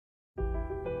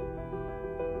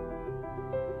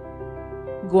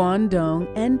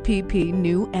Guangdong NPP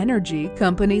New Energy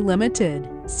Company Limited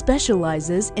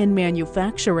specializes in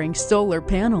manufacturing solar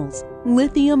panels,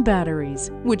 lithium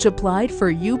batteries, which applied for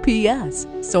UPS,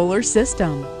 solar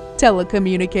system,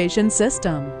 telecommunication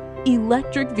system,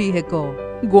 electric vehicle.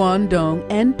 Guangdong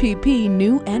NPP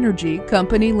New Energy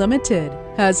Company Limited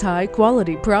has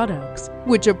high-quality products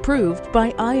which approved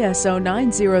by ISO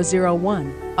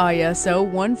 9001,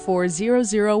 ISO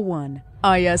 14001,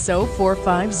 ISO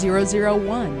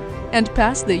 45001, and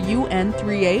passed the UN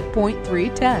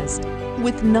 38.3 test.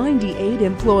 With 98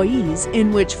 employees,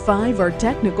 in which 5 are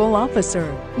technical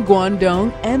officer,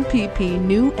 Guangdong NPP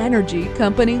New Energy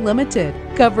Company Limited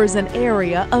covers an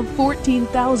area of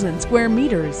 14,000 square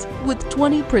meters with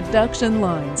 20 production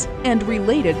lines and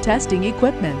related testing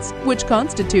equipments, which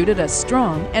constituted a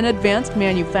strong and advanced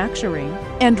manufacturing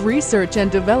and research and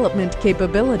development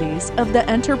capabilities of the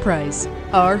enterprise.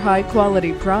 Our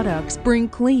high-quality products bring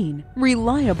clean,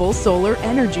 reliable solar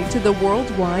energy to the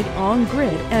worldwide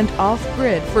on-grid and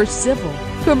off-grid for civil,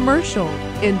 commercial,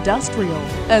 industrial,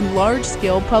 and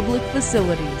large-scale public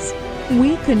facilities.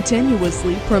 We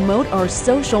continuously promote our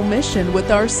social mission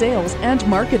with our sales and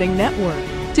marketing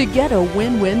network to get a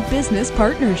win-win business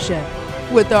partnership.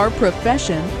 With our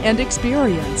profession and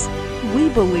experience, we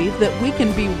believe that we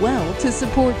can be well to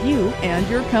support you and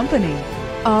your company.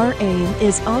 Our aim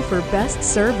is offer best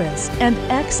service and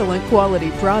excellent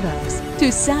quality products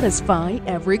to satisfy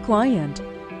every client.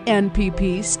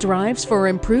 NPP strives for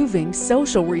improving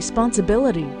social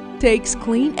responsibility, takes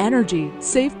clean energy,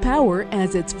 safe power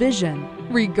as its vision,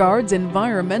 regards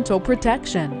environmental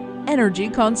protection, energy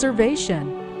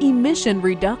conservation, emission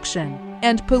reduction,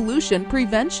 and pollution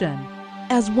prevention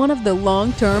as one of the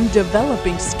long-term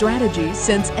developing strategies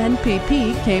since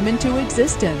NPP came into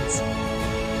existence.